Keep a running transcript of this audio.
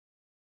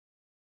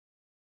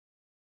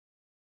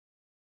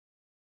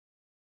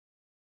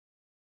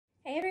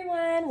Hey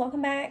everyone,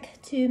 welcome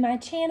back to my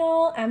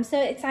channel. I'm so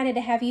excited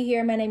to have you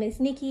here. My name is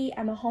Nikki.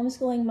 I'm a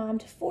homeschooling mom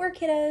to 4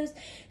 kiddos,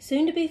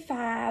 soon to be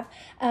 5.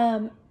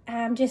 I'm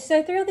just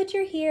so thrilled that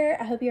you're here.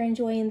 I hope you're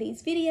enjoying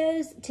these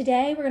videos.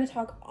 Today we're going to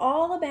talk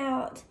all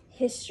about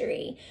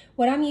history,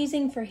 what I'm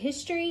using for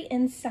history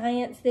and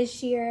science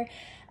this year,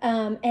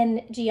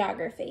 and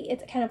geography.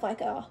 It's kind of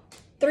like a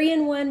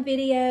 3-in-1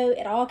 video.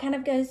 It all kind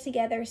of goes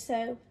together.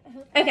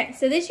 Okay,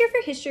 so this year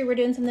for history, we're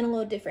doing something a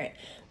little different.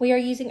 We are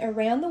using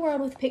Around the World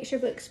with Picture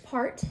Books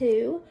Part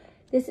 2.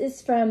 This is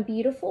from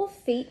Beautiful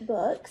Feet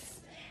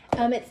Books.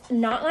 It's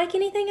not like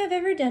anything I've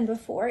ever done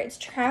before. It's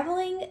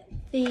traveling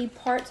the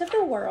parts of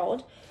the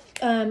world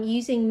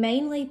using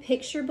mainly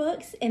picture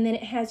books, and then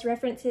it has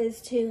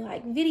references to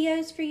like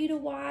videos for you to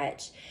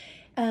watch.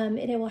 And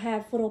it will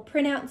have little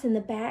printouts in the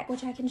back,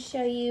 which I can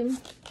show you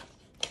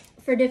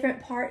for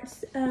different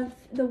parts of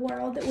the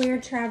world that we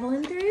are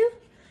traveling through.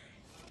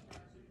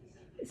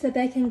 So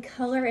they can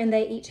color, and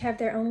they each have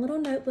their own little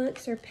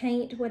notebooks or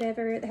paint,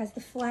 whatever. It has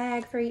the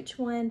flag for each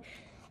one.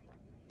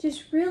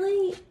 Just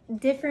really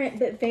different,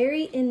 but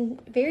very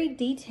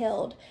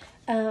detailed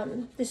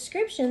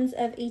descriptions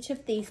of each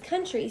of these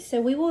countries. So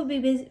we will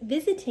be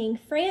visiting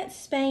France,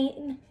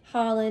 Spain,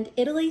 Holland,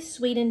 Italy,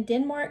 Sweden,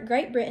 Denmark,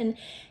 Great Britain,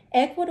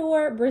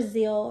 Ecuador,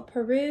 Brazil,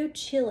 Peru,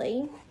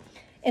 Chile.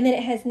 And then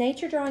it has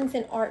nature drawings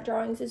and art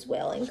drawings as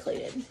well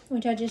included,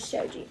 which I just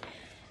showed you.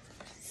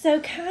 So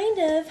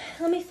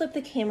let me flip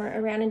the camera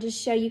around and just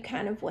show you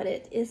kind of what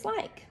it is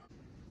like.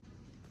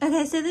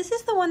 Okay, so this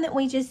is the one that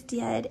we just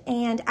did,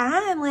 and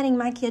I am letting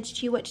my kids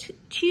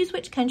choose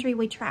which country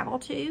we travel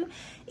to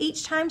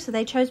each time. So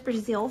they chose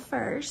Brazil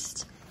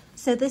first.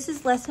 So this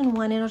is lesson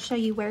 1. It'll show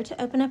you where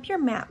to open up your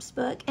maps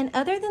book. And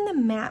other than the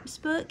maps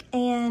book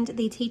and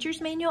the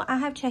teacher's manual, I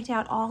have checked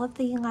out all of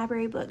the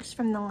library books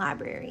from the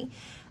library.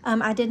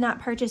 I did not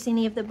purchase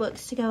any of the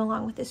books to go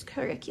along with this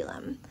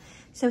curriculum.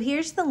 So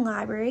here's the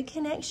library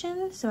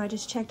connection. So I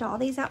just checked all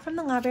these out from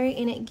the library,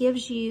 and it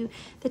gives you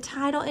the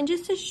title and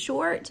just a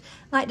short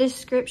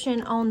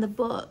description on the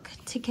book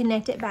to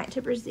connect it back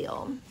to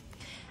Brazil.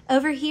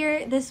 Over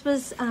here, this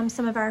was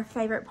some of our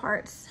favorite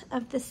parts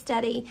of the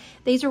study.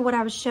 These are what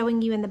I was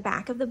showing you in the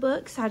back of the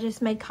book. So I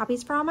just made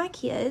copies for all my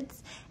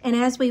kids. And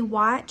as we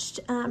watched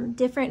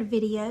different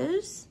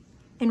videos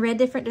and read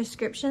different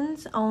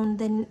descriptions on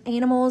the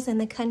animals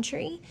and the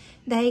country,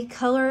 they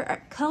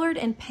colored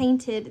and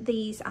painted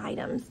these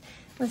items.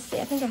 Let's see,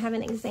 I think I have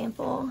an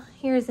example.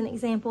 Here's an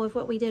example of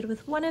what we did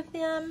with one of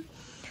them,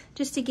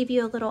 just to give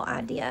you a little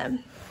idea.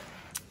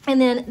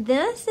 And then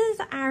this is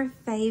our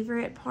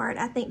favorite part.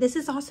 I think this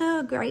is also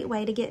a great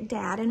way to get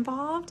Dad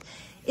involved,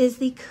 is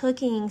the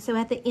cooking. So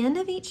at the end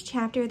of each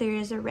chapter, there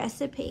is a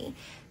recipe.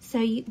 So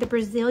the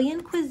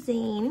Brazilian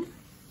cuisine,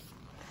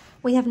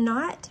 we have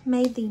not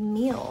made the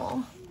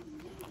meal,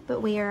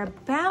 but we are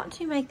about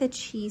to make the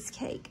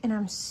cheesecake, and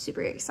I'm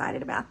super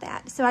excited about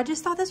that. So I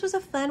just thought this was a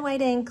fun way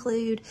to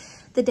include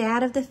the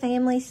dad of the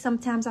family.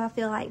 Sometimes I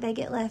feel like they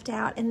get left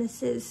out, and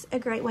this is a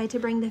great way to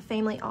bring the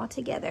family all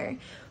together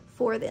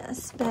for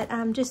this. But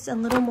just a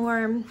little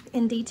more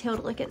in detail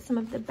to look at some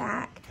of the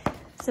back.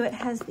 So it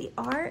has the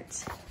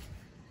art,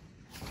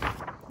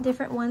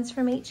 different ones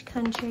from each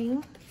country.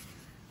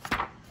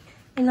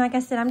 And like I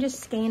said, I'm just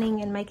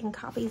scanning and making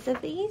copies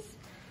of these.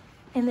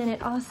 And then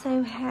it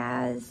also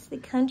has the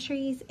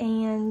countries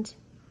and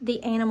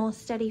the animal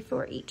study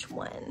for each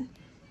one.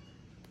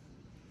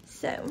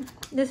 So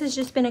this has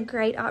just been a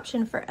great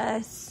option for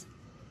us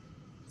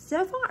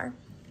so far.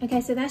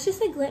 Okay, so that's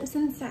just a glimpse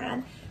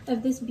inside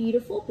of this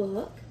beautiful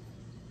book.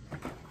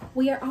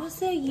 We are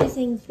also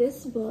using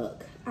this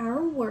book,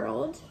 Our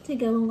World, to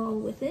go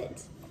along with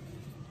it.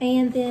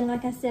 And then,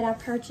 like I said, I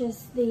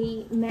purchased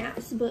the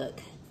maps book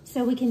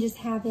so we can just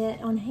have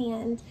it on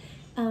hand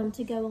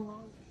to go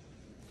along.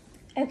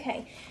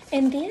 Okay,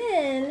 and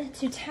then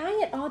to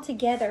tie it all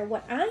together,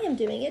 what I am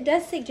doing, it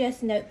does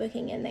suggest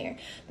notebooking in there,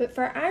 but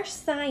for our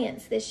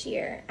science this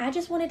year, I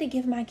just wanted to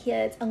give my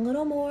kids a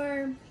little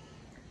more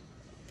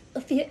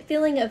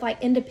feeling of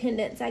like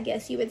independence, I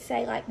guess you would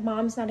say. Like,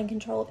 mom's not in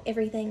control of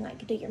everything,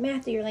 like do your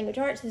math, do your language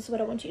arts, this is what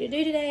I want you to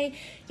do today,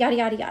 yada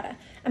yada yada.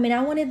 I mean,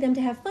 I wanted them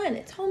to have fun.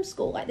 It's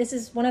homeschool. Like, this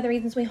is one of the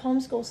reasons we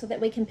homeschool, so that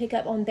we can pick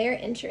up on their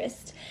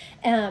interest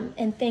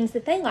and things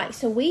that they like.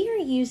 So we are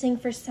using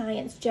for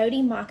science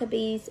Jody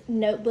Maccabee's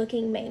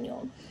notebooking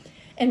manual,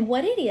 and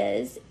what it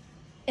is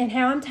and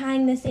how I'm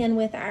tying this in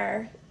with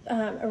our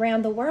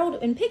Around the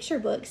World in picture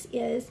books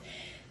is,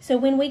 so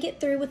when we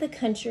get through with a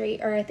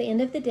country, or at the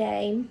end of the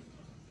day,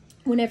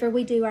 whenever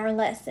we do our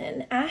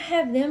lesson, I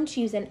have them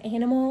choose an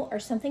animal or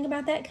something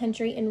about that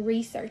country and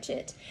research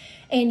it.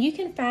 And you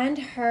can find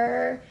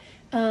her,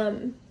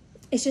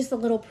 it's just a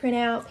little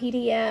printout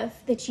PDF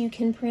that you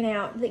can print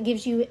out that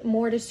gives you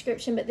more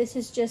description, but this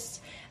is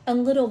just a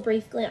little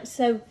brief glimpse.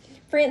 So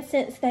for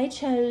instance, they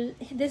chose,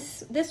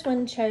 this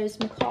one chose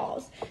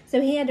macaws. So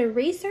he had to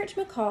research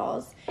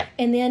macaws,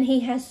 and then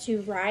he has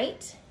to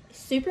write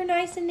super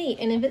nice and neat.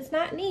 And if it's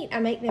not neat, I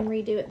make them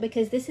redo it,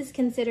 because this is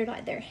considered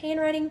like their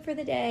handwriting for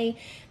the day.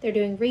 They're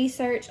doing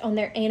research on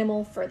their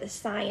animal for the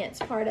science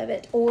part of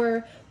it,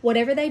 or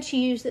whatever they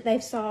choose that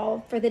they've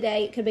solved for the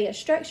day. It could be a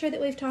structure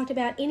that we've talked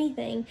about,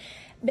 anything.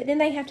 But then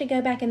they have to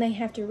go back and they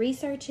have to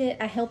research it.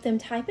 I help them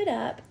type it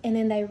up, and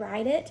then they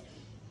write it.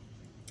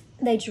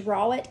 They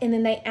draw it, and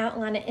then they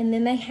outline it, and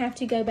then they have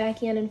to go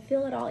back in and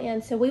fill it all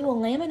in. So we will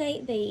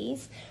laminate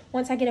these.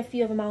 Once I get a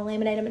few of them, I'll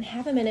laminate them and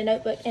have them in a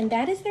notebook, and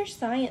that is their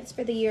science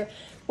for the year.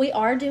 We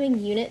are doing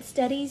unit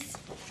studies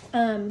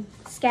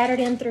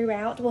scattered in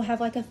throughout. We'll have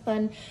like a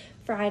fun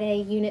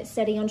Friday unit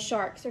study on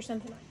sharks or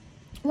something.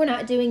 We're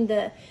not doing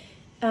the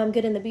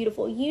Good and the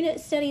Beautiful unit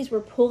studies.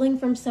 We're pulling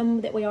from some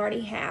that we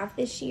already have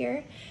this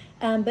year,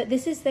 but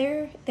this is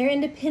their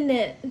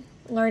independent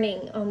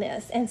learning on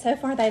this, and so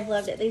far they've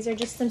loved it. These are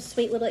just some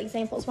sweet little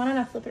examples. Why don't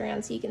I flip it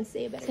around so you can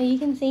see a bit? So you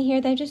can see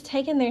here, they've just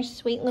taken their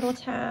sweet little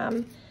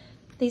time.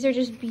 These are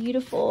just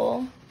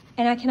beautiful,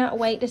 and I cannot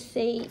wait to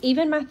see.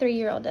 Even my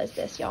 3-year-old does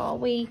this, y'all.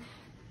 We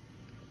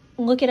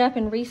look it up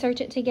and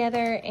research it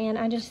together, and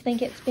I just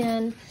think it's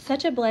been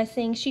such a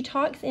blessing. She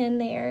talks in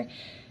there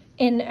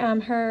in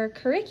her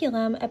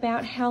curriculum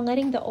about how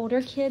letting the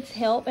older kids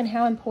help and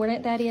how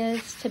important that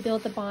is to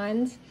build the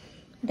bonds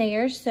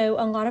there. So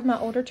a lot of my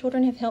older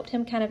children have helped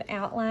him kind of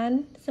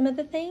outline some of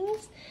the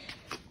things,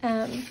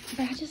 but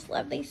I just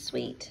love these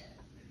sweet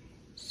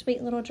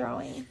little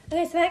drawings.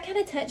 Okay, so that kind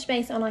of touched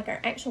base on like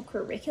our actual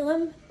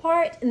curriculum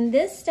part, and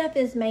this stuff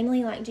is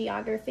mainly like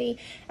geography.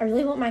 I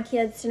really want my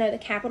kids to know the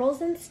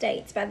capitals and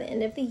states by the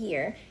end of the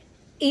year.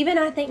 Even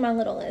I think my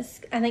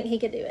littlest, I think he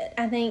could do it.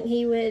 I think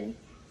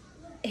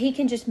he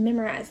can just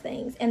memorize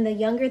things, and the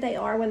younger they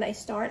are when they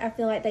start, I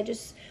feel like they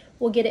just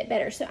will get it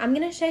better. So I'm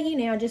going to show you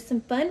now just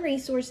some fun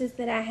resources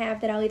that I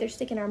have that I'll either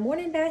stick in our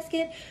morning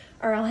basket,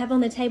 or I'll have on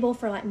the table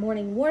for like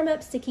morning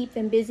warm-ups to keep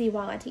them busy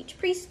while I teach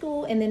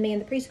preschool, and then me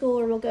and the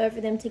preschooler will go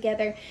over them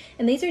together.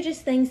 And these are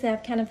just things that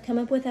I've kind of come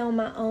up with on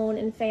my own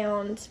and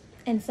found,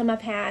 and some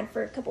I've had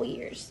for a couple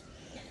years.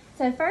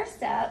 So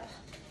first up,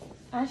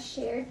 I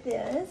shared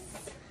this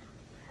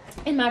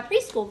in my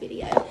preschool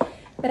video,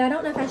 but I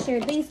don't know if I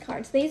shared these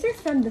cards. These are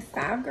from the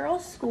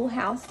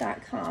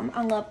 5girlschoolhouse.com.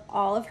 I love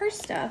all of her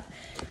stuff.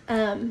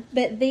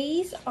 But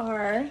these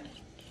are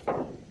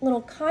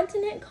little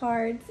continent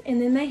cards,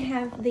 and then they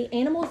have the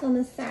animals on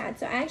the side.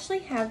 So I actually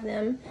have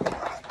them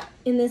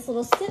in this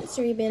little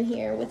sensory bin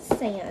here with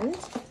sand.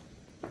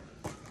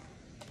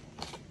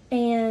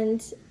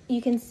 And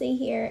you can see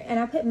here, and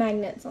I put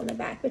magnets on the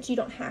back, but you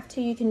don't have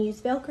to. You can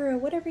use Velcro or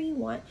whatever you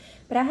want.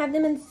 But I have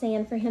them in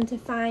sand for him to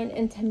find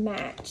and to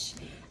match.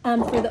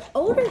 For the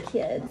older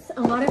kids,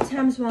 a lot of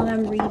times while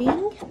I'm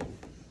reading,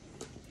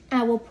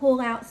 I will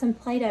pull out some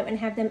Play-Doh and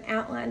have them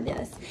outline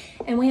this.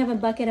 And we have a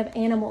bucket of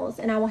animals,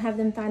 and I will have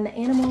them find the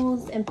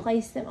animals and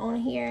place them on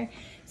here.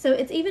 So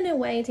it's even a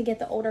way to get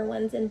the older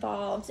ones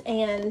involved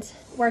and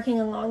working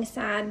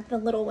alongside the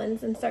little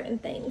ones in certain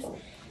things.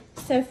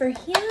 So for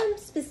him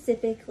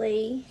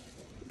specifically,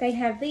 they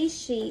have these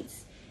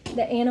sheets,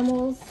 the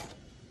animals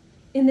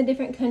in the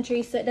different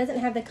countries, so it doesn't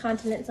have the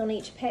continents on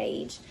each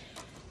page.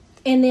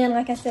 And then,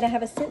 like I said, I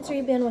have a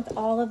sensory bin with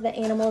all of the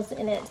animals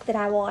in it that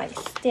I will like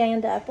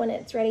stand up when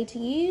it's ready to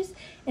use,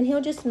 and he'll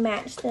just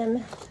match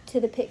them to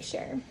the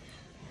picture.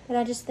 But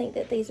I just think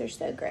that these are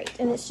so great,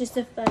 and it's just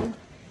a fun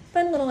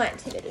little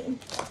activity.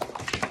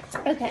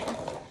 Okay.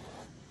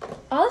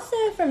 Also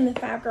from the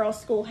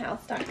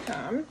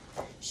 5girlschoolhouse.com,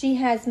 she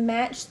has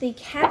matched the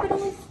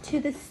capitals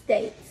to the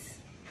states.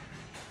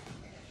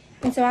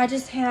 And so I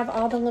just have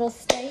all the little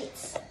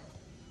states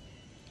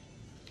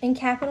and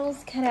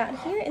capitals cut out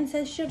here, and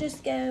so she'll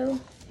just go,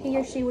 he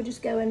or she will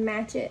just go and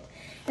match it.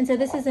 And so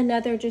this is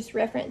another just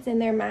reference in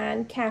their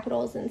mind,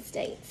 capitals and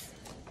states.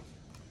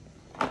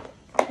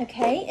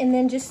 Okay, and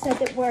then just so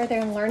that where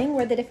they're learning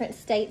where the different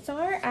states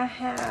are, I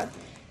have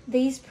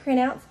these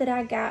printouts that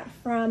I got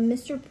from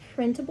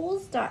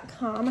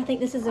MrPrintables.com. I think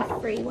this is a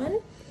free one,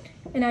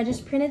 and I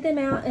just printed them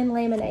out and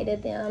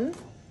laminated them.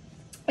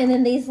 And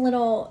then these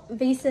little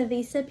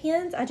Visa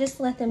pens, I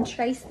just let them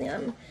trace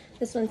them.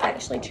 This one's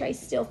actually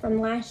traced still from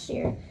last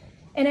year.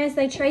 And as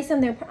they trace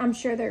them, I'm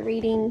sure they're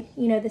reading,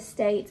 you know, the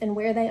states and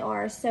where they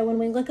are. So when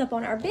we look up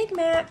on our big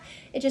map,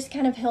 it just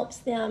kind of helps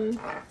them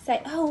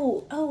say,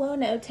 oh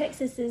no,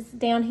 Texas is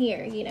down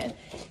here, you know.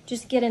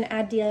 Just get an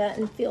idea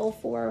and feel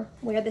for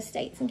where the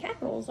states and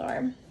capitals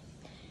are.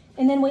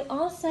 And then we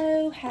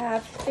also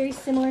have, very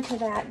similar to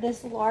that,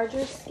 this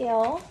larger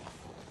scale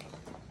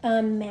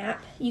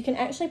map. You can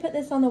actually put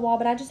this on the wall,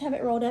 but I just have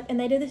it rolled up, and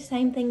they do the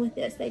same thing with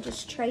this. They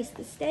just trace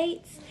the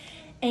states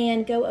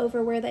and go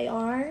over where they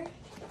are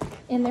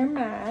in their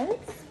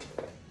minds.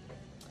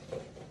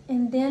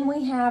 And then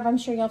we have, I'm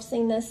sure y'all have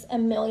seen this a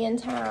million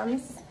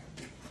times.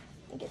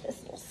 Let me get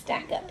this little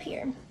stack up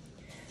here.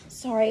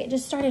 Sorry, it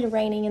just started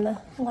raining and the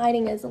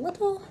lighting is a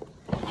little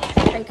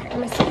breaker.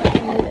 I'm gonna see if I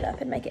can move it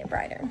up and make it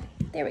brighter.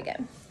 There we go.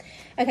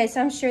 Okay, so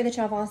I'm sure that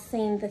y'all have all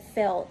seen the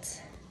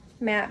felt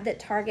map that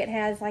Target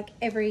has like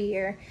every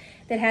year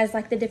that has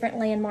like the different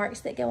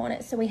landmarks that go on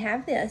it. So we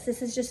have this.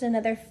 This is just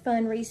another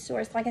fun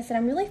resource. Like I said,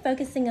 I'm really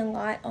focusing a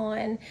lot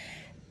on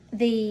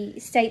the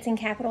states and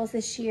capitals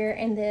this year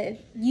in the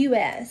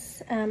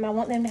U.S. I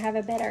want them to have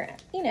a better,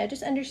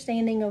 just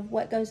understanding of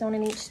what goes on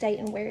in each state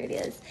and where it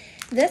is.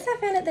 This I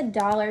found at the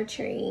Dollar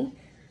Tree.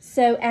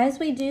 So as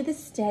we do the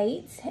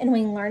states and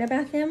we learn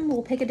about them,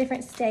 we'll pick a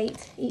different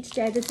state each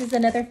day. This is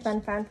another fun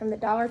find from the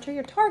Dollar Tree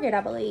or Target,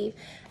 I believe.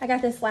 I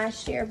got this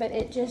last year, but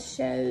it just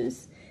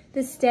shows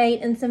the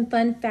state and some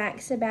fun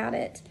facts about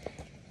it.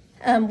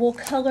 We'll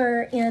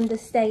color in the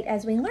state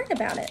as we learn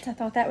about it. I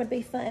thought that would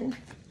be fun.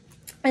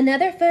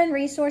 Another fun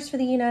resource for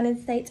the United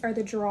States are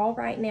the Draw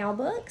Right Now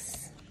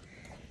books.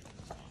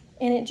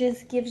 And it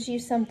just gives you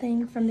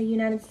something from the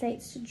United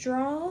States to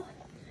draw.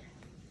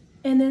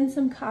 And then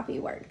some copy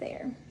work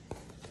there.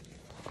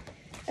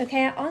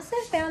 Okay, I also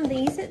found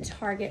these at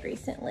Target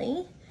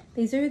recently.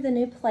 These are the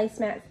new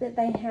placemats that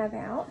they have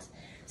out.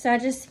 So I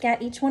just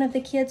got each one of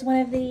the kids one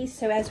of these.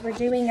 So as we're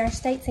doing our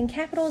states and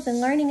capitals and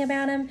learning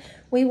about them,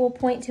 we will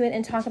point to it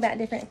and talk about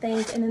different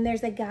things. And then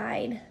there's a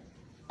guide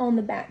on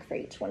the back for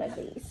each one of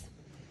these.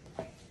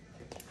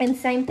 And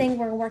same thing,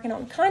 we're working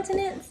on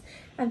continents.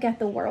 I've got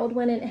the world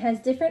one, and it has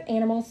different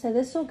animals. So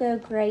this will go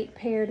great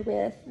paired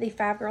with the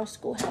 5-Girl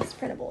Schoolhouse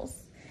printables.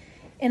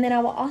 And then I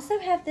will also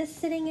have this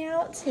sitting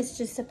out. It's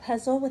just a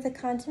puzzle with the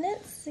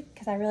continents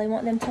because I really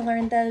want them to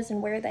learn those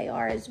and where they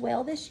are as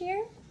well this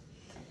year.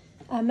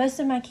 Most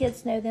of my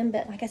kids know them,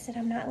 but like I said,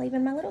 I'm not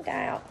leaving my little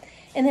guy out.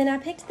 And then I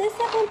picked this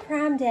up on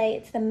Prime Day.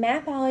 It's the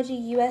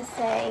Mapology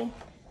USA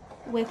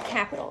with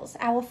capitals.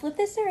 I will flip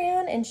this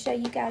around and show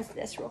you guys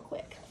this real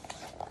quick.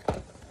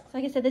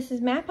 Like I said, this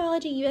is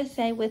Mapology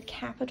USA with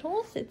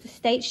capitals. It's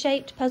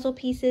state-shaped puzzle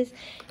pieces,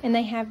 and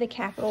they have the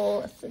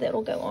capitals that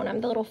will go on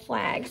them, the little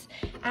flags.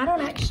 I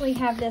don't actually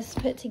have this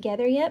put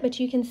together yet, but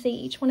you can see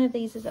each one of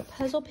these is a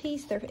puzzle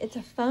piece. It's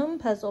a foam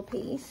puzzle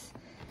piece.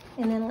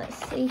 And then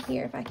let's see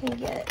here if I can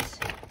get...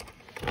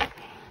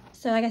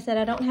 So like I said,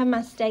 I don't have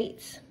my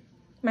states,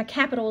 my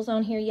capitals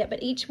on here yet,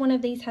 but each one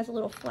of these has a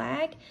little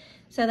flag.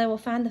 So they will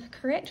find the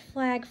correct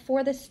flag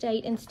for the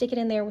state and stick it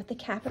in there with the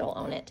capital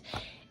on it.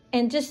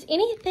 And just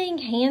anything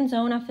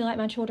hands-on, I feel like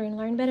my children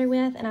learn better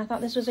with. And I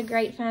thought this was a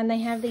great find. They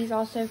have these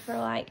also for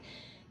like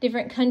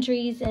different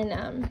countries.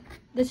 And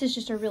this is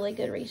just a really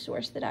good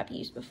resource that I've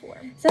used before.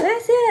 So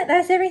that's it.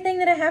 That's everything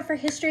that I have for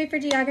history, for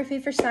geography,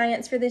 for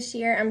science for this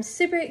year. I'm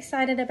super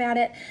excited about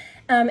it.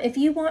 If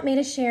you want me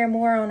to share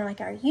more on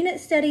like our unit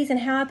studies and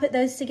how I put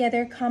those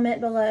together,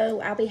 comment below.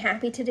 I'll be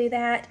happy to do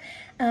that.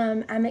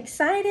 I'm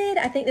excited.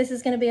 I think this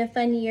is going to be a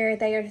fun year.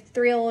 They are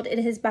thrilled. It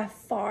has by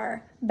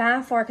far,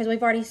 because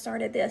we've already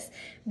started this,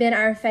 been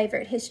our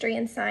favorite history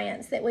and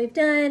science that we've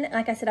done.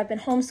 Like I said, I've been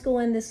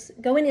homeschooling this,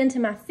 going into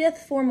my 5th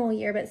formal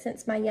year, but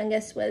since my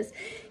youngest was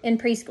in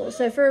preschool.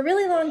 So for a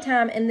really long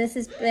time, and this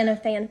has been a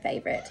fan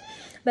favorite.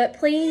 But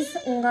please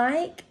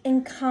like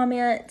and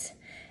comment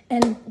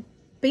and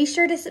be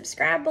sure to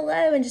subscribe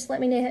below and just let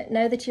me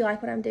know that you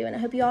like what I'm doing. I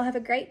hope you all have a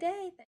great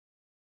day.